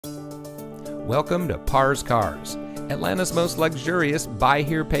Welcome to Parr's Cars, Atlanta's most luxurious buy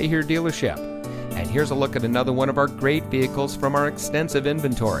here, pay here dealership. And here's a look at another one of our great vehicles from our extensive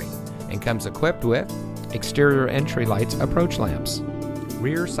inventory, and comes equipped with exterior entry lights approach lamps,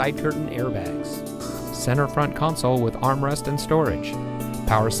 rear side curtain airbags, center front console with armrest and storage,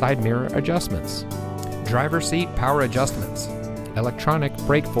 power side mirror adjustments, driver seat power adjustments, electronic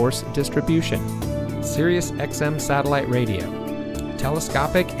brake force distribution, Sirius XM satellite radio,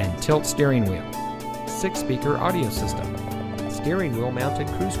 telescopic and tilt steering wheel, 6-speaker audio system, steering wheel mounted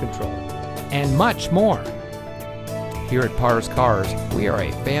cruise control, and much more. Here at Parr's Cars, we are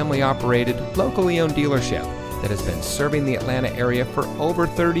a family-operated, locally owned dealership that has been serving the Atlanta area for over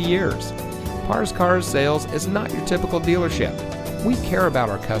 30 years. Parr's Cars Sales is not your typical dealership. We care about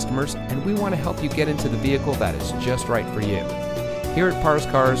our customers, and we want to help you get into the vehicle that is just right for you. Here at Parr's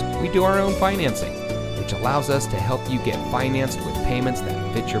Cars, we do our own financing, which allows us to help you get financed with payments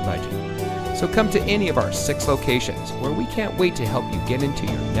that fit your budget. So come to any of our 6 locations where we can't wait to help you get into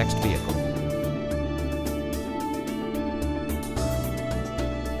your next vehicle.